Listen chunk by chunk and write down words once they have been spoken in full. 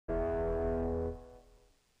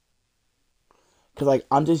Cause like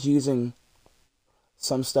I'm just using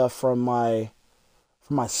some stuff from my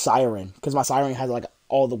siren. Cause my siren has like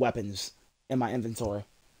all the weapons in my inventory.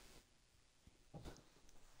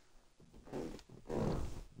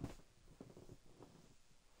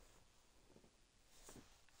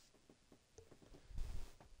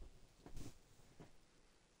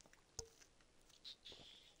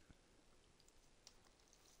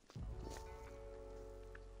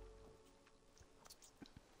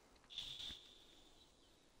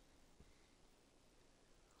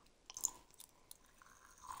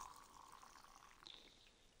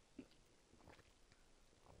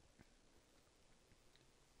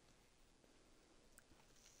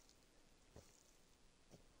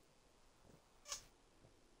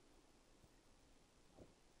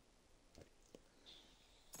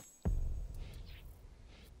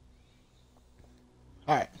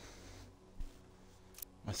 All right,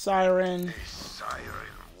 my siren. A siren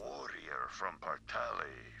warrior from Partali.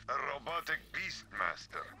 A robotic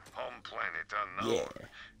beastmaster. Home planet Yeah. unknown.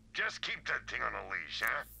 Just keep that thing on a leash,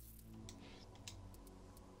 huh?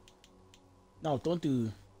 No, don't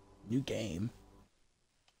do new game.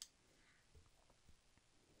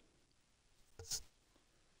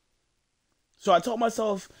 So I told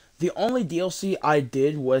myself the only DLC I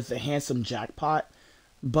did was the handsome jackpot,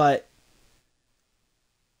 but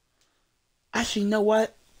actually, you know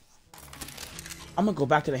what? I'm gonna go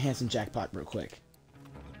back to the handsome jackpot real quick.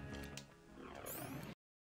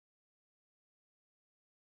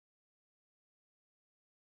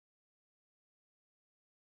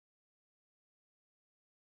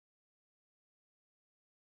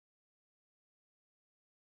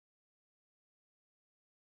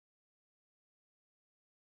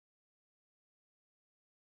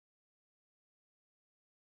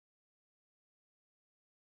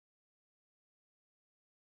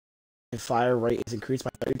 Fire rate is increased by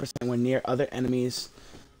 30% when near other enemies.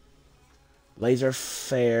 Laser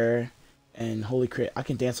fair and holy crit. I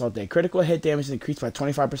can dance all day. Critical hit damage is increased by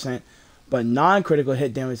 25%, but non-critical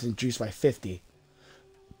hit damage is increased by 50.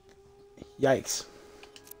 Yikes.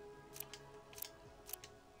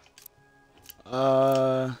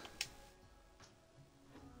 Uh.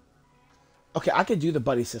 Okay, I could do the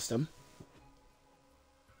buddy system.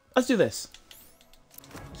 Let's do this.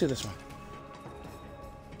 Let's do this one.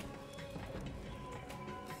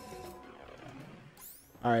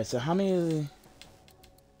 Alright, so how many...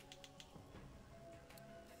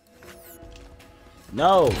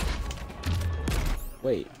 No!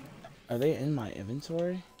 Wait, are they in my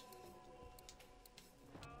inventory?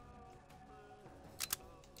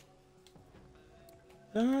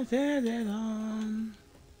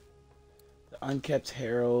 The Unkept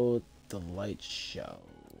Herald, the Light Show.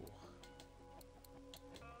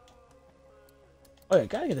 Oh yeah,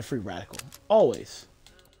 gotta get a free radical. Always.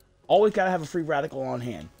 Always gotta have a free radical on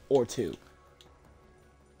hand. Or two.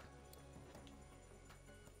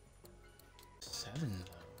 7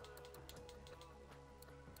 though.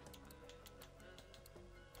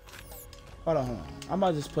 Hold on. I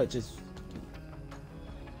might just put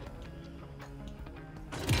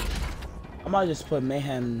I might just put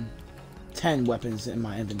Mayhem 10 weapons in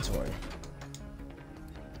my inventory.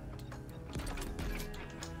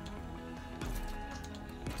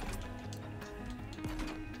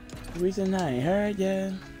 Reason I ain't heard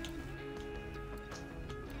yet.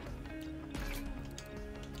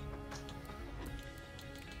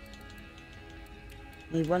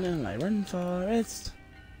 We running like run forest.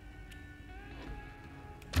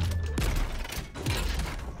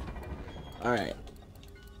 All right.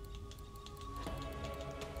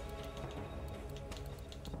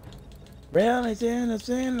 Really in a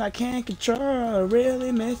sin I can't control.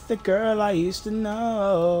 Really miss the girl I used to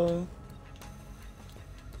know.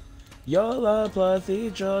 Your love plus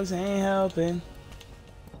these drugs ain't helping.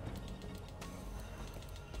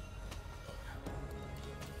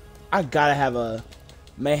 I gotta have a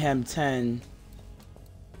Mayhem 10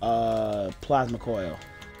 plasma coil.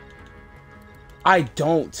 I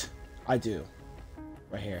don't. I do.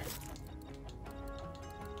 Right here.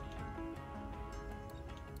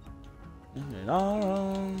 It all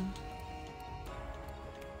wrong.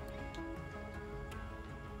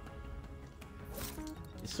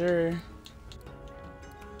 Yes, sir.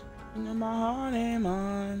 You know my heart ain't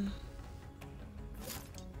on.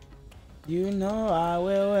 You know I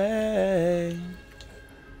will wait.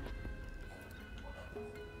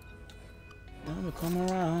 Never come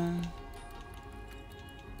around.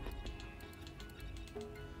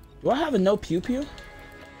 Do I have a no pew pew?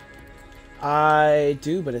 I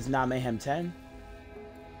do, but it's not Mayhem 10.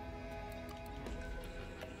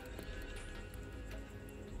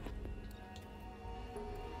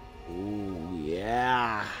 Ooh, yeah.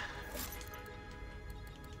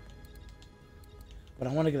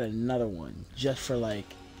 I want to get another one just for like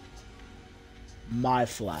my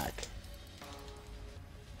flag.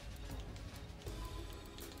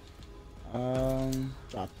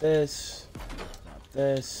 Drop this. Drop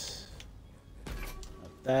this.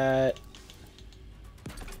 Drop that.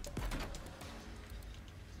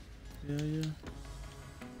 Yeah.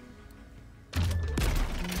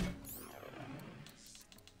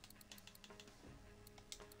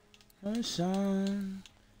 Oh, son,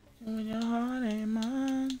 when your heart ain't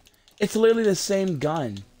mine. It's literally the same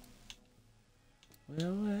gun.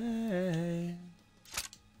 Away.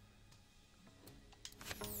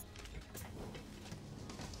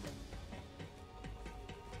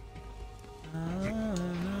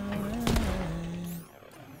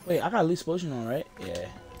 Wait, I got a loose explosion on, right? Yeah.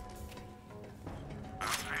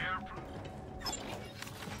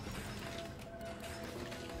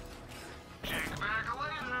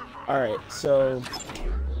 Alright, so...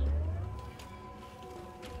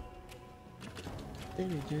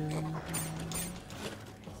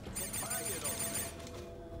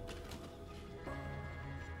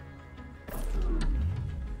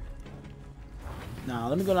 Nah,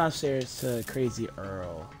 let me go downstairs to Crazy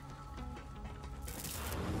Earl.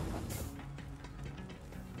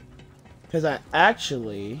 Because I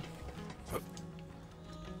actually...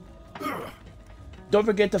 Don't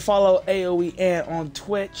forget to follow AOE Ant on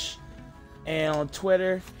Twitch and on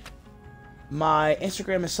Twitter. My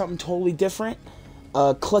Instagram is something totally different.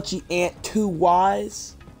 Clutchy Ant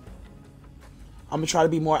 2Ys. I'm gonna try to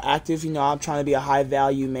be more active. You know, I'm trying to be a high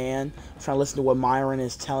value man. I'm trying to listen to what Myron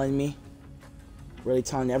is telling me. Really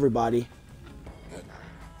telling everybody.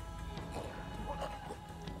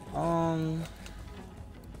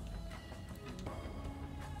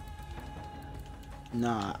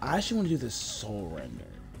 Nah, I actually want to do the soul render.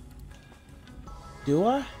 Do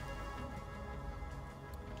I?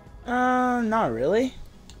 Not really.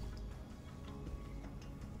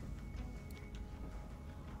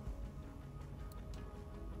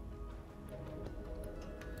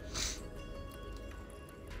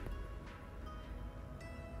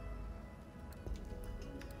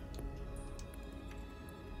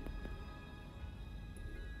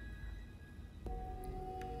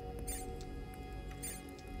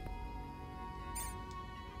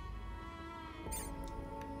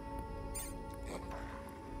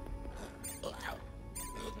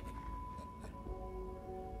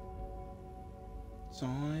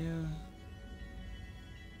 Sonya.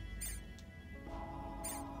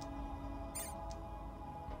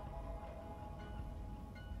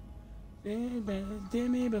 Did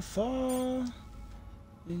me before.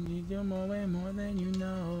 You do more than you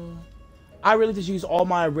know. I really just used all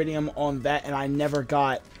my iridium on that, and I never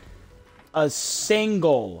got a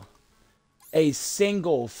single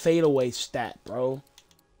fadeaway stat, bro.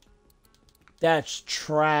 That's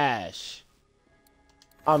trash.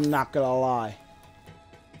 I'm not gonna lie.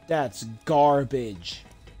 That's garbage.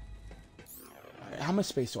 Right, how much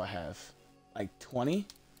space do I have? Like 20?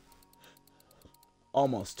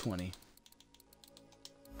 Almost 20.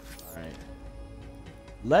 Alright.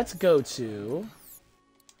 Let's go to...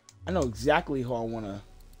 I know exactly who I want to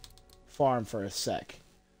farm for a sec.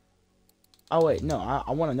 Oh wait, no,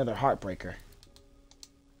 I want another Heartbreaker.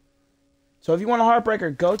 So if you want a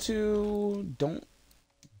Heartbreaker, go to...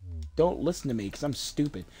 Don't listen to me, because I'm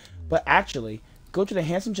stupid. But actually, go to the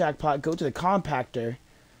Handsome Jackpot, go to the Compactor,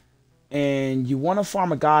 and you want to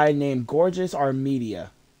farm a guy named Gorgeous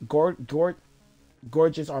Armada.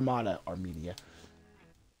 Gorgeous Armada.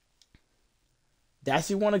 That's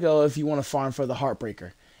where you want to go if you want to farm for the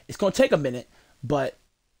Heartbreaker. It's going to take a minute, but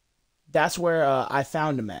that's where I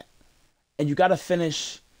found him at. And you got to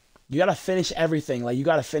finish everything. Like, you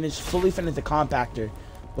got to fully finish the Compactor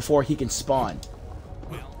before he can spawn.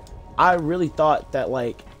 I really thought that,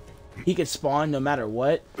 like, he could spawn no matter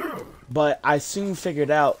what, but I soon figured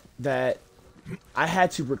out that I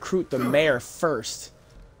had to recruit the mayor first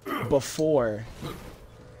before.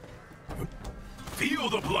 Feel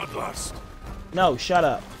the bloodlust. No, shut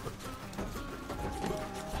up.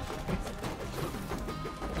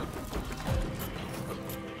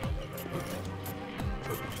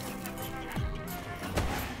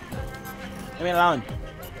 Leave me alone.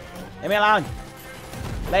 Leave me alone.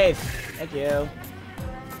 Leave. Thank you.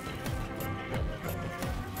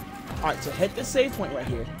 Alright, so hit the save point right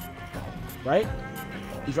here. Right?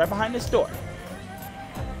 He's right behind this door.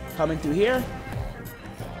 Coming through here.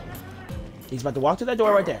 He's about to walk to that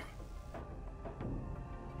door right there.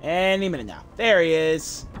 Any minute now. There he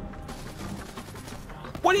is.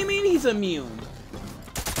 What do you mean he's immune?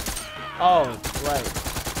 Oh, right.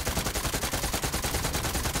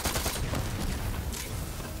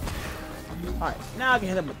 Alright, now I can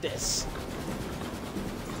hit him with this.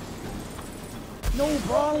 No,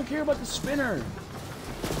 bro, I don't care about the spinner.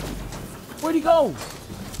 Where'd he go?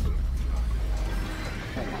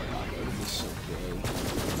 Oh my god, bro, this is so gay.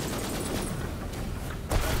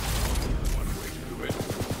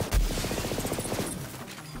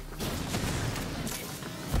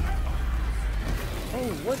 Oh,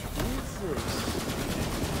 what is this?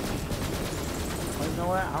 Oh, you know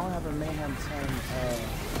what? I don't have a Mayhem 10 thing.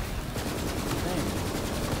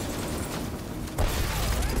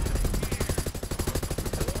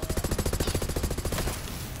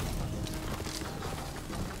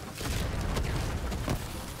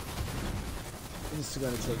 This is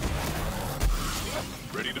gonna take.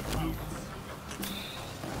 Ready to move.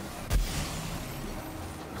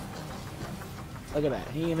 Look at that.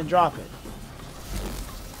 He didn't even drop it.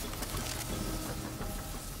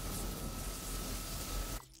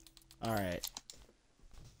 Alright.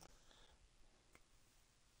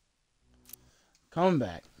 Coming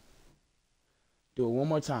back. Do it one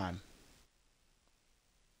more time.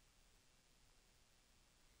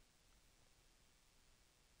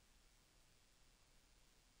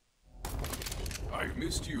 I've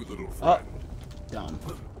missed you, little Oh, friend. dumb.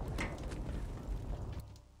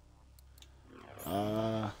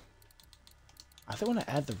 I think I want to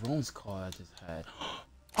add the Rome's card I just had.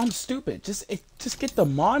 I'm stupid. Just get the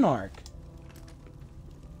Monarch.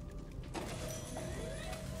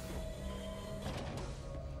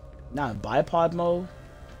 Not in bipod mode.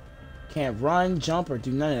 Can't run, jump, or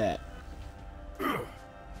do none of that.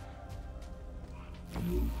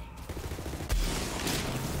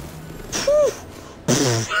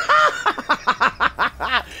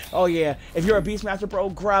 Oh yeah, if you're a Beastmaster, bro,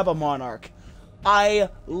 grab a Monarch. I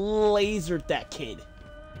lasered that kid.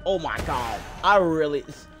 Oh my god.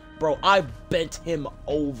 Bro, I bent him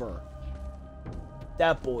over.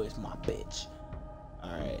 That boy is my bitch.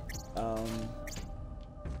 Alright,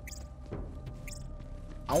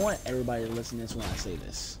 I want everybody to listen to this when I say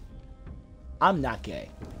this. I'm not gay.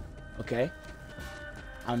 Okay?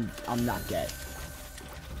 I'm not gay.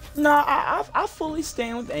 Nah, I fully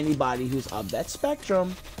stand with anybody who's of that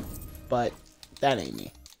spectrum, but that ain't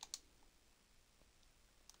me.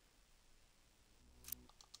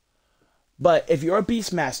 But if you're a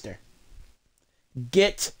Beastmaster,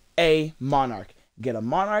 get a Monarch. Get a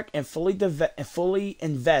Monarch and fully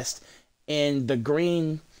invest in the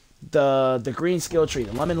green skill tree,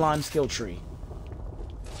 the lemon lime skill tree.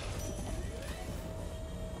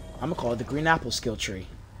 I'm gonna call it the green apple skill tree.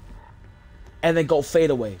 And then go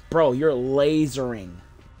fade away. Bro, you're lasering.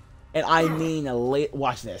 And I mean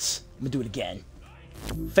watch this. I'm gonna do it again.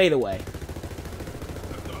 Fade away.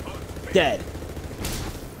 Dead.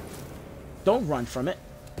 Don't run from it.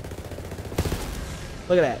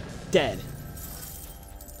 Look at that. Dead.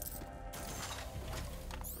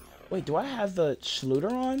 Wait, do I have the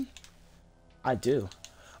Schluter on? I do.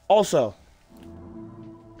 Also,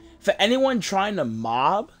 for anyone trying to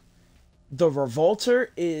mob, the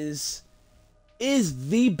Revolter is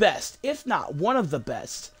the best, if not one of the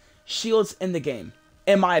best, shields in the game.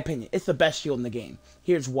 In my opinion, it's the best shield in the game.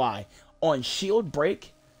 Here's why. On shield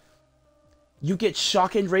break, you get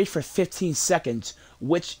shock and rage for 15 seconds,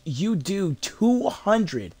 which you do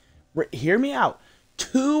 200. Hear me out.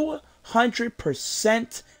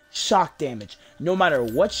 200% shock damage, no matter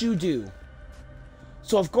what you do.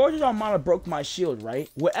 So if Gorgeous Armada broke my shield, right?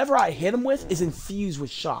 Whatever I hit him with is infused with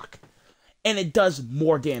shock. And it does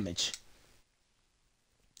more damage.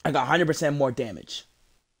 I got 100% more damage.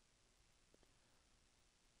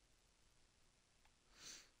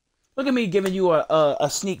 Look at me giving you a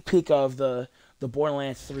sneak peek of the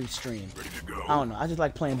Borderlands 3 stream. Ready to go. I don't know. I just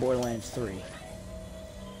like playing Borderlands 3.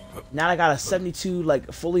 Now I got a 72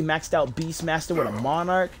 like fully maxed out Beastmaster with a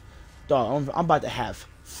Monarch. Dog, I'm about to have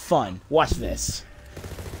fun. Watch this.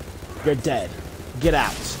 You're dead. Get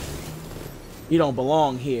out. You don't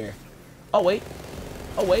belong here. Oh wait.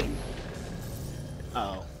 Oh wait.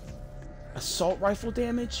 Oh. Assault rifle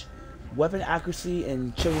damage, weapon accuracy,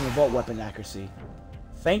 and Children Revolt weapon accuracy.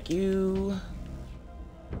 Thank you.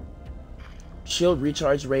 Shield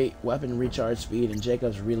recharge rate, weapon recharge speed, and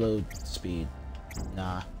Jacob's reload speed.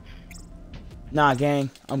 Nah. Nah, gang.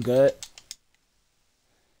 I'm good.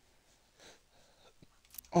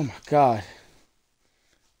 Oh my god.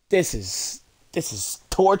 This is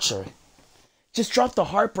torture. Just drop the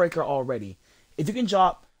Heartbreaker already. If you can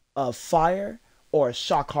drop a fire or a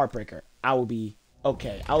shock Heartbreaker, I will be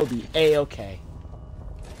okay. I will be A-okay.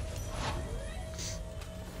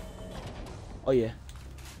 Oh yeah.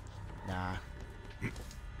 Nah.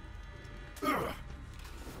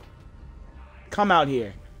 Come out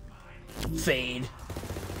here. Fade.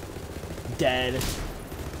 dead.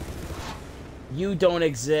 You don't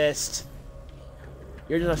exist.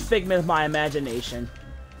 You're just a figment of my imagination.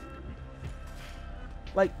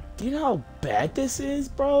 Like, do you know how bad this is,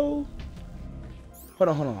 bro? Hold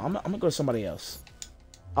on, hold on. I'm gonna go to somebody else.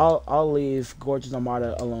 I'll leave Gorgeous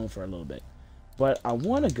Armada alone for a little bit. But I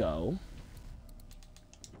wanna go.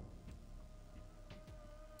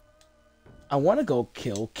 I wanna go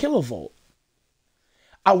kill Kilovolt.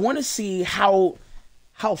 I wanna see how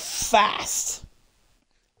fast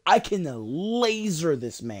I can laser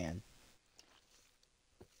this man.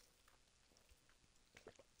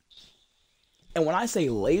 And when I say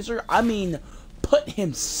laser, I mean put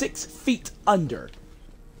him 6 feet under.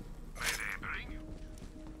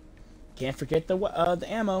 Can't forget the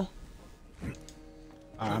ammo.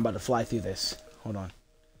 Alright, I'm about to fly through this. Hold on.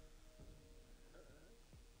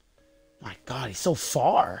 My God, he's so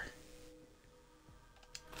far.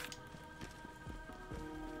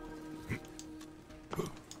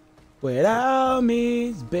 Without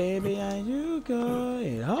me, baby, and you go.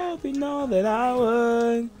 And hope you know that I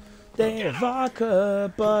would. If I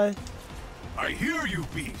could, but I hear you,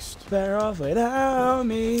 beast. better off without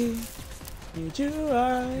me. Need you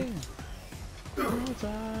right. No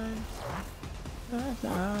time.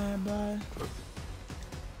 But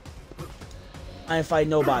I ain't fighting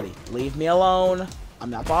nobody. Leave me alone. I'm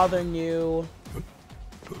not bothering you.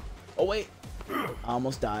 Oh wait, I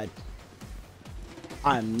almost died.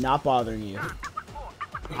 I'm not bothering you.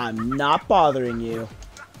 I'm not bothering you.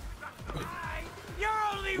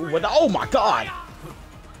 Ooh, what the, oh my God!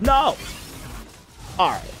 No!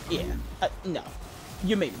 Alright, yeah. No.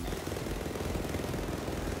 You made me mad.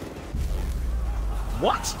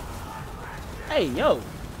 What? Hey, yo!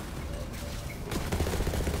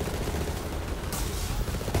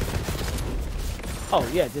 Oh,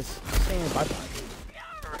 yeah, just saying bye-bye.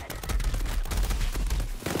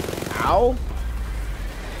 Ow!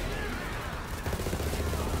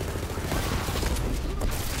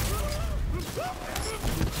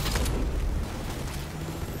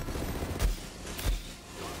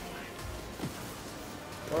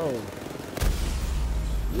 Oh.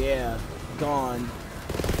 Yeah, gone.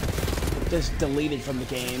 Just deleted from the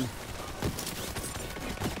game.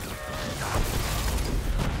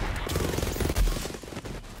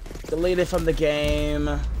 Deleted from the game.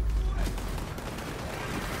 Oh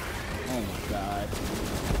my God.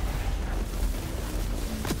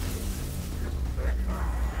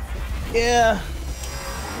 Yeah.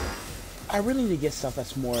 I really need to get stuff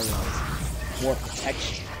that's more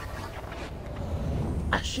protection.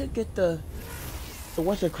 I should get the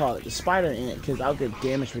what you call it, the spider in it, because I'll get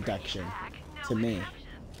damage reduction to me.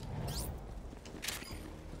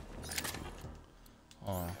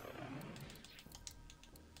 Oh.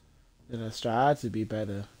 Did I strive to be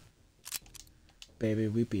better? Baby,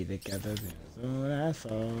 we be together. So that's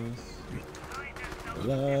all.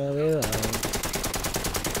 Love it all.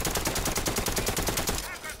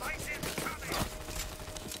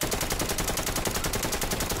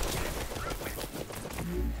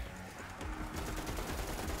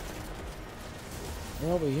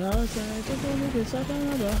 What we all say, just only get something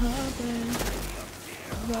on the heart,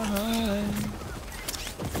 behind.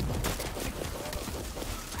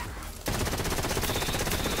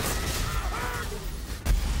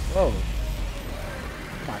 Whoa. Oh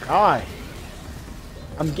my God.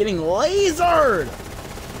 I'm getting lasered!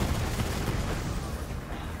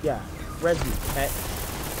 Yeah, res me, pet.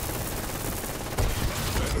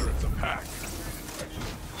 Better it's a pack.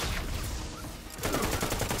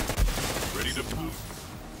 Ready to move.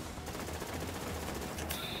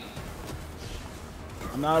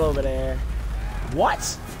 I'm not over there.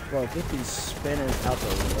 What? Bro, get these spinners out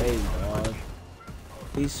the way, dog.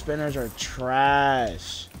 These spinners are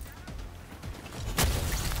trash.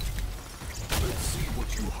 Let's see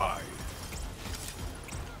what you hide.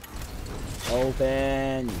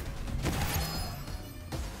 Open.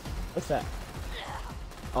 What's that?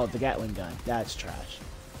 Oh, the Gatling gun. That's trash.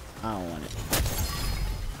 I don't want it.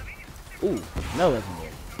 Ooh, no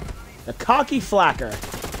legendary. The cocky flacker.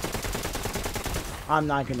 I'm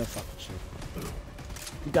not gonna fuck with you.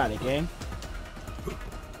 You got it, gang.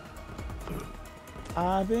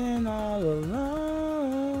 I've been all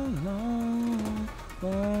alone, alone,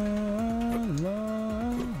 alone,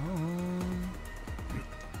 alone.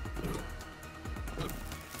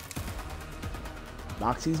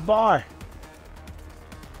 Moxie's bar.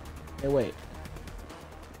 Hey, wait.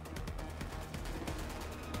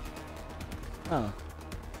 Oh.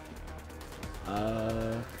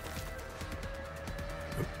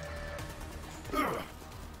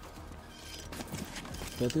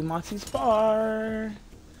 Go through Moxie's bar.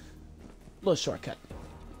 Little shortcut.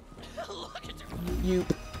 You.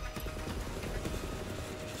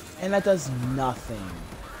 And that does nothing.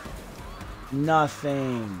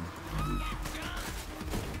 Nothing.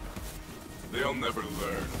 They'll never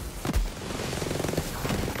learn.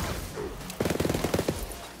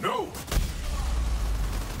 No!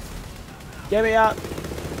 Get me up.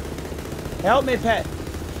 Help me, pet.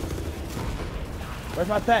 Where's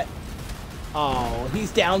my pet? Oh,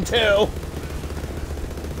 he's down too.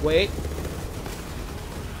 Wait.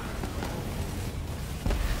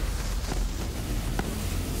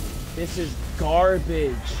 This is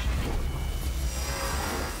garbage.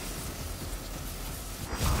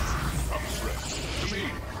 Come fresh to me.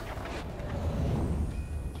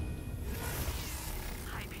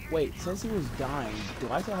 Wait, since he was dying, do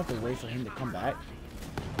I still have to wait for him to come back?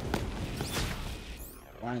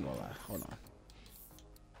 I ain't gonna lie. Hold on.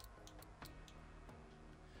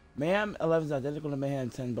 Mayhem 11 is identical to Mayhem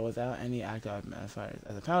 10, but without any active modifiers.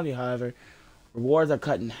 As a penalty, however, rewards are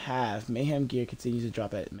cut in half. Mayhem gear continues to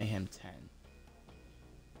drop at Mayhem 10.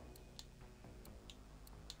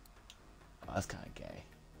 Oh, that's kind of gay.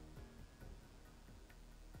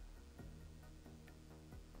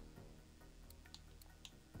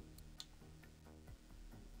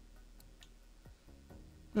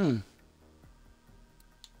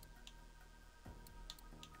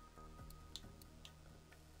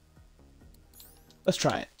 Let's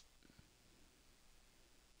try it.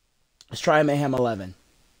 Let's try Mayhem 11.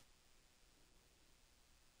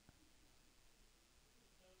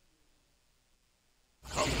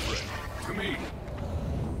 Come fresh to me.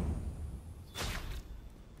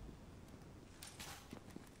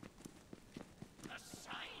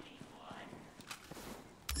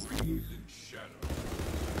 Breathe in shadow.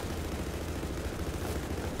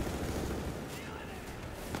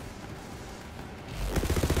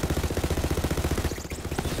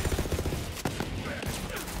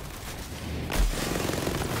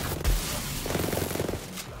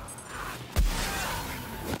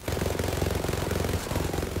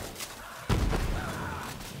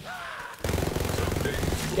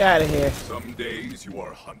 Get out of here. Some days you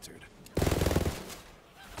are hunted.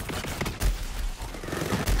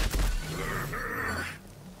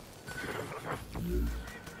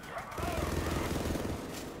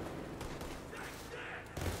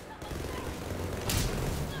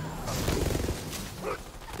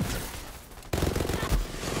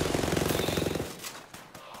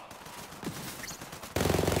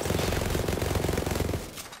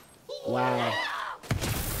 Wow.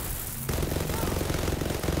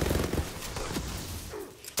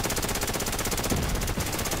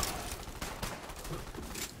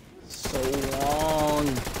 So long.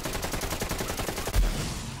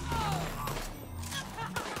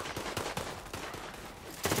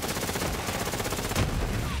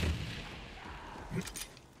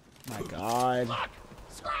 My God.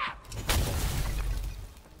 Scrap!